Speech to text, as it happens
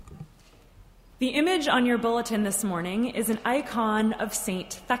The image on your bulletin this morning is an icon of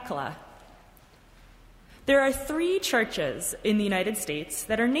Saint Thecla. There are 3 churches in the United States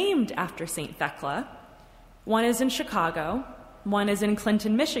that are named after Saint Thecla. One is in Chicago, one is in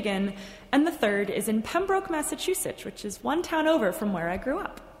Clinton, Michigan, and the third is in Pembroke, Massachusetts, which is one town over from where I grew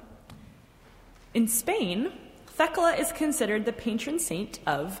up. In Spain, Thecla is considered the patron saint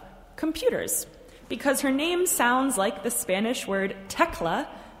of computers because her name sounds like the Spanish word tecla,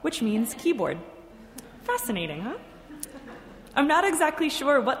 which means keyboard. Fascinating, huh? I'm not exactly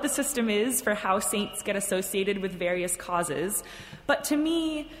sure what the system is for how saints get associated with various causes, but to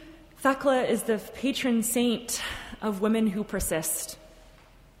me, Thecla is the patron saint of women who persist.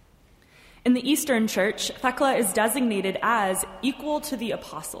 In the Eastern Church, Thecla is designated as equal to the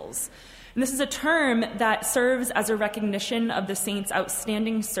apostles. And this is a term that serves as a recognition of the saint's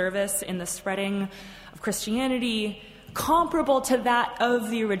outstanding service in the spreading of Christianity, comparable to that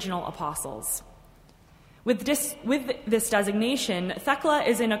of the original apostles. With this designation, Thecla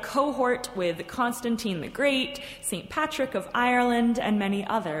is in a cohort with Constantine the Great, St. Patrick of Ireland, and many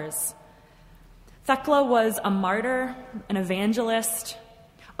others. Thecla was a martyr, an evangelist,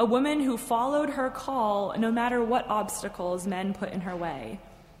 a woman who followed her call no matter what obstacles men put in her way.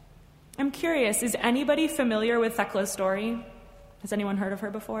 I'm curious, is anybody familiar with Thecla's story? Has anyone heard of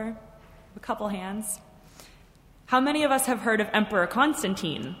her before? A couple hands. How many of us have heard of Emperor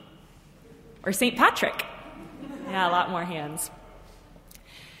Constantine? Or St. Patrick? Yeah, a lot more hands.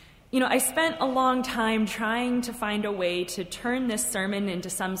 I spent a long time trying to find a way to turn this sermon into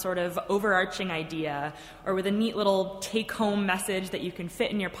some sort of overarching idea or with a neat little take-home message that you can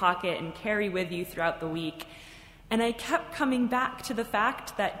fit in your pocket and carry with you throughout the week. And I kept coming back to the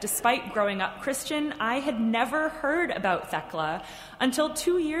fact that despite growing up Christian, I had never heard about Thecla until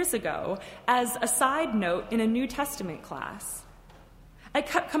 2 years ago as a side note in a New Testament class. I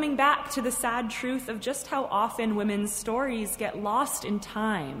kept coming back to the sad truth of just how often women's stories get lost in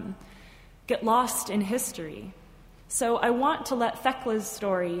time, get lost in history. So I want to let Thecla's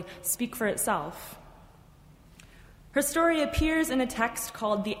story speak for itself. Her story appears in a text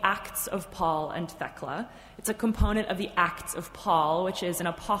called the Acts of Paul and Thecla. It's a component of the Acts of Paul, which is an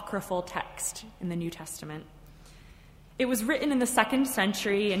apocryphal text in the New Testament. It was written in the 2nd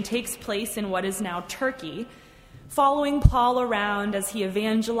century and takes place in what is now Turkey, following Paul around as he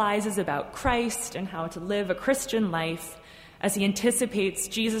evangelizes about Christ and how to live a Christian life as he anticipates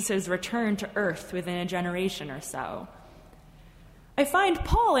Jesus' return to earth within a generation or so. I find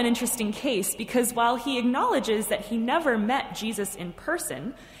Paul an interesting case because while he acknowledges that he never met Jesus in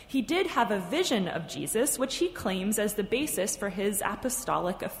person, he did have a vision of Jesus, which he claims as the basis for his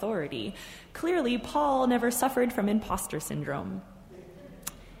apostolic authority. Clearly, Paul never suffered from imposter syndrome.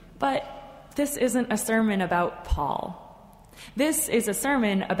 But this isn't a sermon about Paul. This is a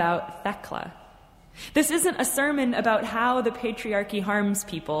sermon about Thecla. This isn't a sermon about how the patriarchy harms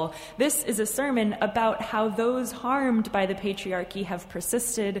people. This is a sermon about how those harmed by the patriarchy have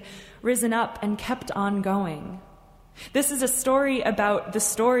persisted, risen up, and kept on going. This is a story about the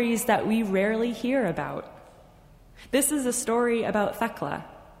stories that we rarely hear about. This is a story about Thecla.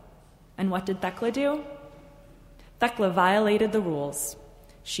 And what did Thecla do? Thecla violated the rules.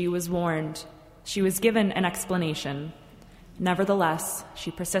 She was warned. She was given an explanation. Nevertheless, she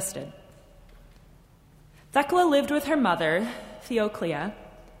persisted. Thecla lived with her mother, Theoclia,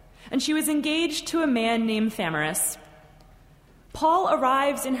 and she was engaged to a man named Thamyris. Paul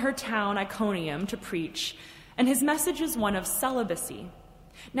arrives in her town, Iconium, to preach, and his message is one of celibacy.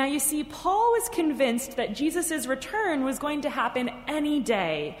 Now, you see, Paul was convinced that Jesus' return was going to happen any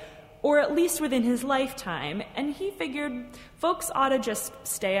day, or at least within his lifetime, and he figured folks ought to just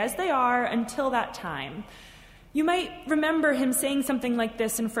stay as they are until that time. You might remember him saying something like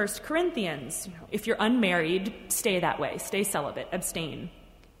this in 1 Corinthians. If you're unmarried, stay that way, stay celibate, abstain.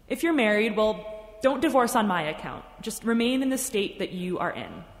 If you're married, well, don't divorce on my account. Just remain in the state that you are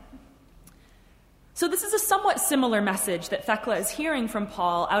in. So this is a somewhat similar message that Thecla is hearing from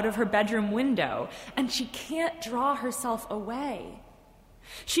Paul out of her bedroom window, and she can't draw herself away.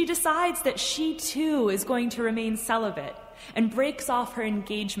 She decides that she too is going to remain celibate and breaks off her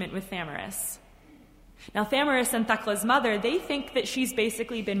engagement with Thamyris. Now, Thamyris and Thecla's mother, they think that she's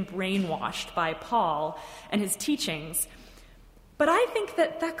basically been brainwashed by Paul and his teachings. But I think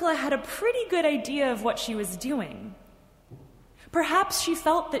that Thecla had a pretty good idea of what she was doing. Perhaps she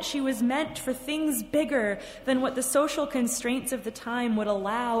felt that she was meant for things bigger than what the social constraints of the time would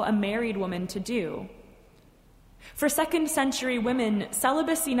allow a married woman to do. For 2nd century women,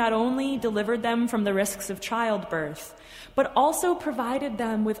 celibacy not only delivered them from the risks of childbirth, but also provided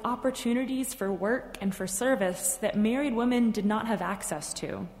them with opportunities for work and for service that married women did not have access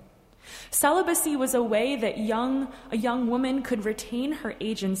to. Celibacy was a way that a young woman could retain her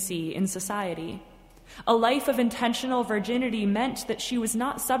agency in society. A life of intentional virginity meant that she was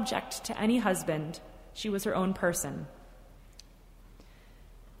not subject to any husband. She was her own person.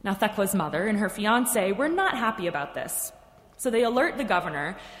 Now, Thecla's mother and her fiancé were not happy about this. So they alert the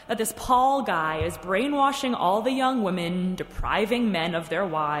governor that this Paul guy is brainwashing all the young women, depriving men of their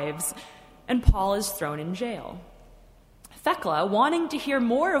wives, and Paul is thrown in jail. Thecla, wanting to hear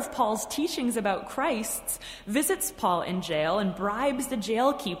more of Paul's teachings about Christ, visits Paul in jail and bribes the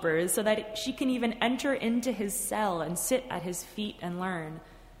jail keepers so that she can even enter into his cell and sit at his feet and learn.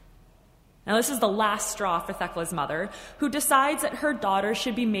 Now, this is the last straw for Thecla's mother, who decides that her daughter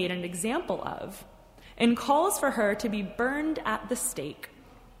should be made an example of, and calls for her to be burned at the stake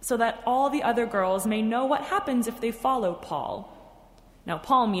so that all the other girls may know what happens if they follow Paul. Now,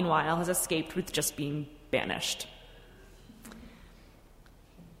 Paul, meanwhile, has escaped with just being banished.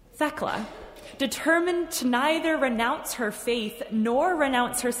 Thecla, determined to neither renounce her faith nor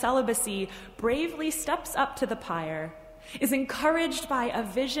renounce her celibacy, bravely steps up to the pyre, is encouraged by a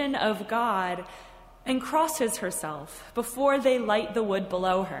vision of God, and crosses herself before they light the wood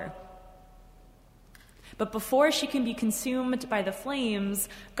below her. But before she can be consumed by the flames,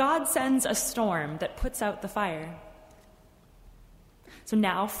 God sends a storm that puts out the fire. So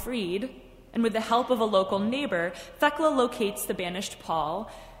now, freed, and with the help of a local neighbor, Thecla locates the banished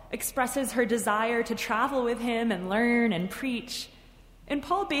Paul, expresses her desire to travel with him and learn and preach. And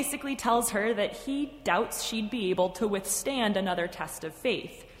Paul basically tells her that he doubts she'd be able to withstand another test of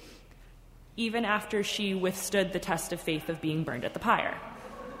faith, even after she withstood the test of faith of being burned at the pyre.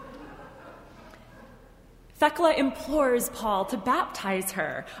 Thecla implores Paul to baptize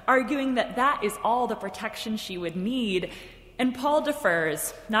her, arguing that that is all the protection she would need, and Paul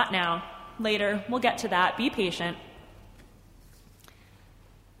defers. Not now. Later. We'll get to that. Be patient.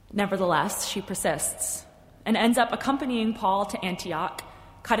 Nevertheless, she persists and ends up accompanying Paul to Antioch,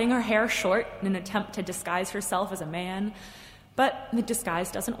 cutting her hair short in an attempt to disguise herself as a man. But the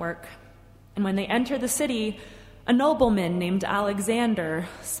disguise doesn't work. And when they enter the city, a nobleman named Alexander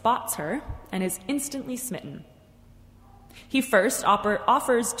spots her and is instantly smitten. He first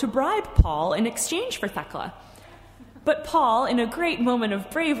offers to bribe Paul in exchange for Thecla. But Paul, in a great moment of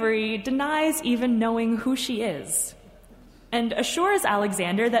bravery, denies even knowing who she is, and assures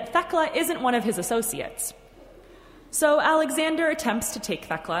Alexander that Thecla isn't one of his associates. So Alexander attempts to take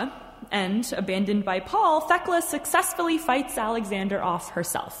Thecla, and, abandoned by Paul, Thecla successfully fights Alexander off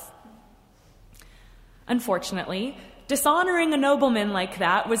herself. Unfortunately, dishonoring a nobleman like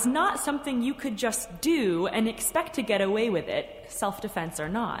that was not something you could just do and expect to get away with it, self-defense or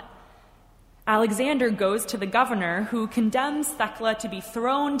not. Alexander goes to the governor, who condemns Thecla to be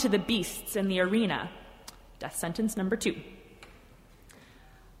thrown to the beasts in the arena. Death sentence number 2.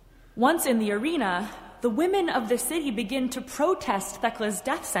 Once in the arena, the women of the city begin to protest Thecla's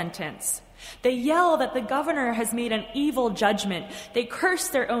death sentence. They yell that the governor has made an evil judgment. They curse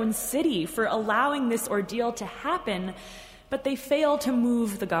their own city for allowing this ordeal to happen, but they fail to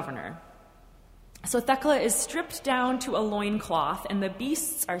move the governor. So Thecla is stripped down to a loincloth, and the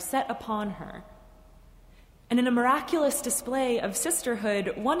beasts are set upon her. And in a miraculous display of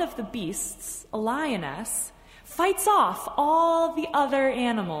sisterhood, one of the beasts, a lioness, fights off all the other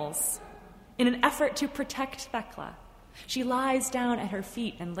animals in an effort to protect Thecla. She lies down at her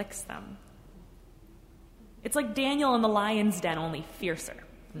feet and licks them. It's like Daniel in the lion's den, only fiercer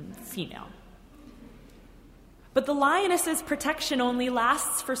and female. But the lioness's protection only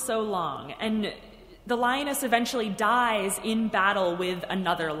lasts for so long, and the lioness eventually dies in battle with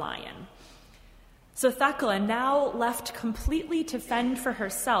another lion. So Thecla, now left completely to fend for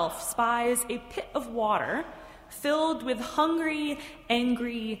herself, spies a pit of water filled with hungry,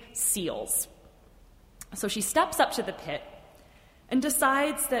 angry seals. So she steps up to the pit and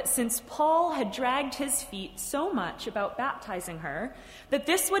decides that since Paul had dragged his feet so much about baptizing her, that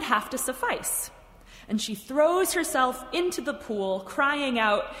this would have to suffice. And she throws herself into the pool, crying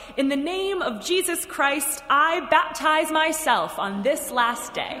out, "In the name of Jesus Christ, I baptize myself on this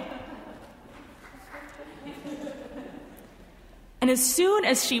last day." And as soon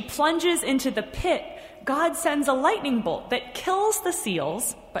as she plunges into the pit, God sends a lightning bolt that kills the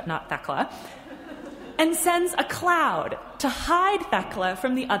seals, but not Thecla, and sends a cloud to hide Thecla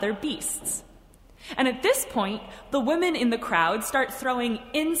from the other beasts. And at this point, the women in the crowd start throwing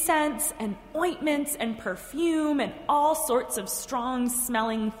incense and ointments and perfume and all sorts of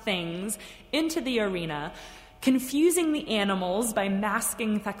strong-smelling things into the arena, confusing the animals by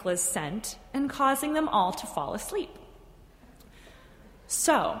masking Thecla's scent and causing them all to fall asleep.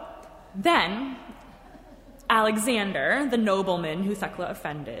 So, then, Alexander, the nobleman who Thecla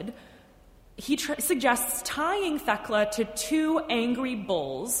offended, he suggests tying Thecla to 2 angry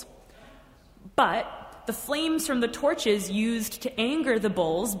bulls, but the flames from the torches used to anger the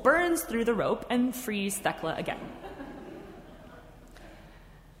bulls burns through the rope and frees Thecla again.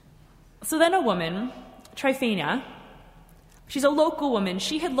 So then a woman, Tryphena, she's a local woman.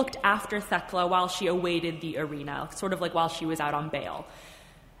 She had looked after Thecla while she awaited the arena, sort of like while she was out on bail.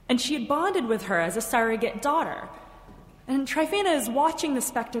 And she had bonded with her as a surrogate daughter. And Tryphena is watching the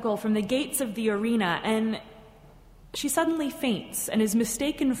spectacle from the gates of the arena, and she suddenly faints and is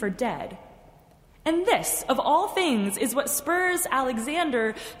mistaken for dead. And this, of all things, is what spurs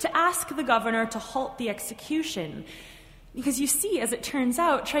Alexander to ask the governor to halt the execution. Because you see, as it turns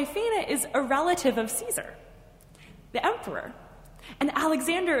out, Tryphena is a relative of Caesar, the emperor. And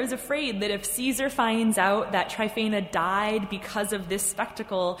Alexander is afraid that if Caesar finds out that Tryphena died because of this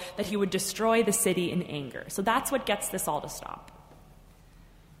spectacle, that he would destroy the city in anger. So that's what gets this all to stop.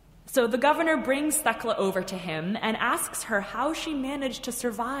 So the governor brings Thecla over to him and asks her how she managed to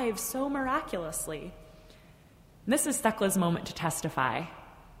survive so miraculously. And this is Thecla's moment to testify.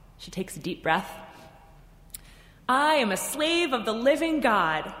 She takes a deep breath. I am a slave of the living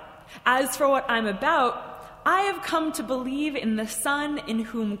God. As for what I'm about, I have come to believe in the Son in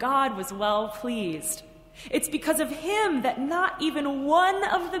whom God was well pleased. It's because of him that not even one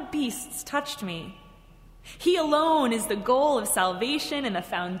of the beasts touched me. He alone is the goal of salvation and the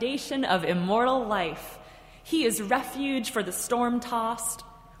foundation of immortal life. He is refuge for the storm-tossed,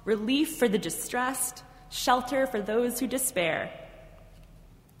 relief for the distressed, shelter for those who despair.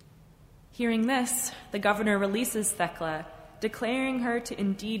 Hearing this, the governor releases Thecla, declaring her to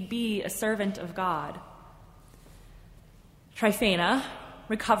indeed be a servant of God. Tryphena,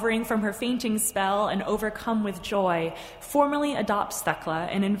 recovering from her fainting spell and overcome with joy, formally adopts Thecla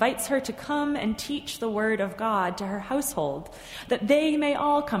and invites her to come and teach the word of God to her household, that they may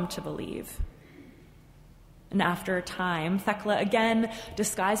all come to believe. And after a time, Thecla again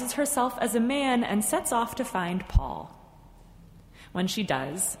disguises herself as a man and sets off to find Paul. When she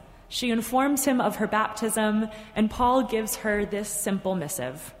does, she informs him of her baptism, and Paul gives her this simple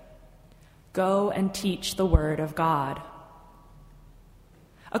missive: "Go and teach the word of God."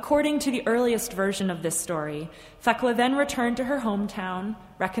 According to the earliest version of this story, Thecla then returned to her hometown,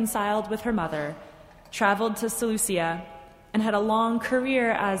 reconciled with her mother, traveled to Seleucia, and had a long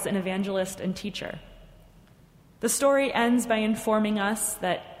career as an evangelist and teacher. The story ends by informing us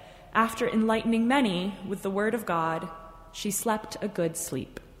that after enlightening many with the word of God, she slept a good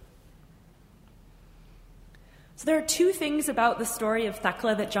sleep. So there are 2 things about the story of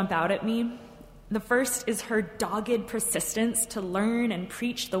Thecla that jump out at me. The first is her dogged persistence to learn and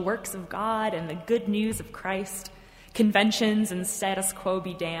preach the works of God and the good news of Christ, conventions and status quo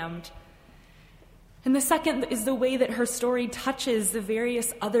be damned. And the second is the way that her story touches the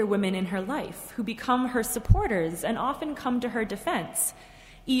various other women in her life who become her supporters and often come to her defense,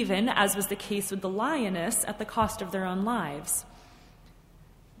 even, as was the case with the lioness, at the cost of their own lives.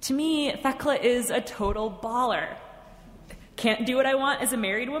 To me, Thecla is a total baller. Can't do what I want as a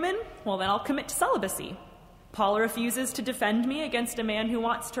married woman? Well, then I'll commit to celibacy. Paul refuses to defend me against a man who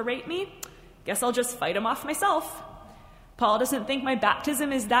wants to rape me? Guess I'll just fight him off myself. Paul doesn't think my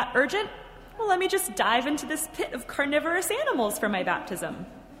baptism is that urgent? Well, let me just dive into this pit of carnivorous animals for my baptism.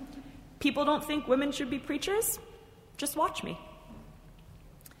 People don't think women should be preachers? Just watch me.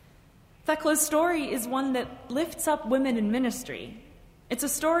 Thecla's story is one that lifts up women in ministry. It's a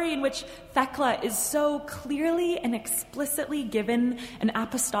story in which Thecla is so clearly and explicitly given an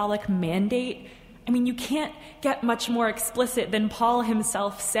apostolic mandate. I mean, you can't get much more explicit than Paul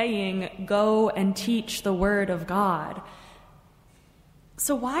himself saying, "Go and teach the word of God."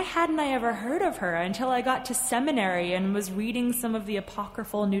 So why hadn't I ever heard of her until I got to seminary and was reading some of the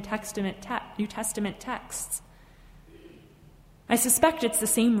apocryphal New Testament texts? I suspect it's the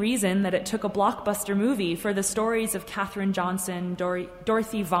same reason that it took a blockbuster movie for the stories of Katherine Johnson,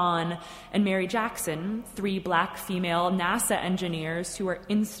 Dorothy Vaughan, and Mary Jackson, 3 Black female NASA engineers who were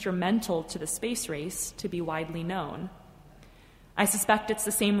instrumental to the space race, to be widely known. I suspect it's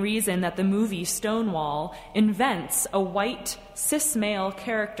the same reason that the movie Stonewall invents a white, cis male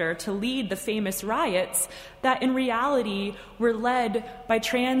character to lead the famous riots that in reality were led by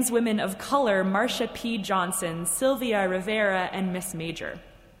trans women of color Marsha P. Johnson, Sylvia Rivera, and Miss Major.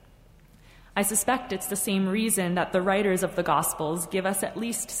 I suspect it's the same reason that the writers of the Gospels give us at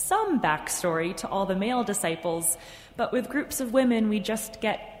least some backstory to all the male disciples, but with groups of women we just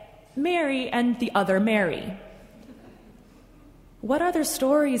get Mary and the other Mary. What other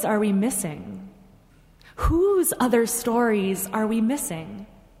stories are we missing? Whose other stories are we missing?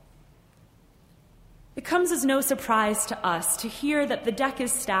 It comes as no surprise to us to hear that the deck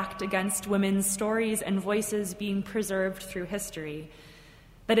is stacked against women's stories and voices being preserved through history,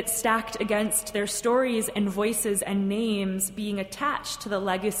 that it's stacked against their stories and voices and names being attached to the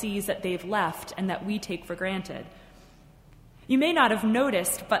legacies that they've left and that we take for granted. You may not have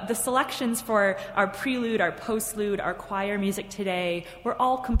noticed, but the selections for our prelude, our postlude, our choir music today were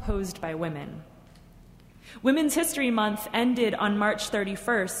all composed by women. Women's History Month ended on March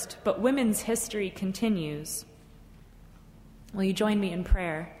 31st, but women's history continues. Will you join me in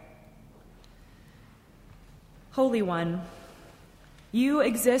prayer? Holy One, you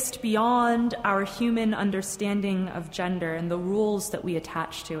exist beyond our human understanding of gender and the rules that we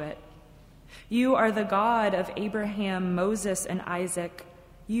attach to it. You are the God of Abraham, Moses, and Isaac.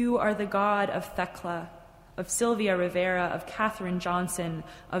 You are the God of Thecla, of Sylvia Rivera, of Katherine Johnson,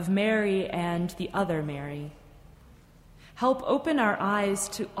 of Mary and the other Mary. Help open our eyes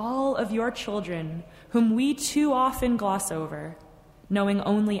to all of your children, whom we too often gloss over, knowing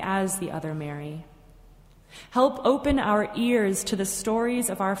only as the other Mary. Help open our ears to the stories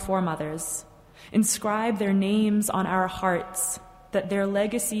of our foremothers. Inscribe their names on our hearts, that their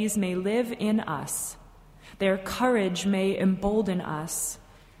legacies may live in us, their courage may embolden us,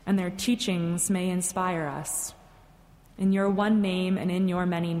 and their teachings may inspire us. In your one name and in your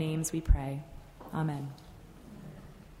many names we pray. Amen.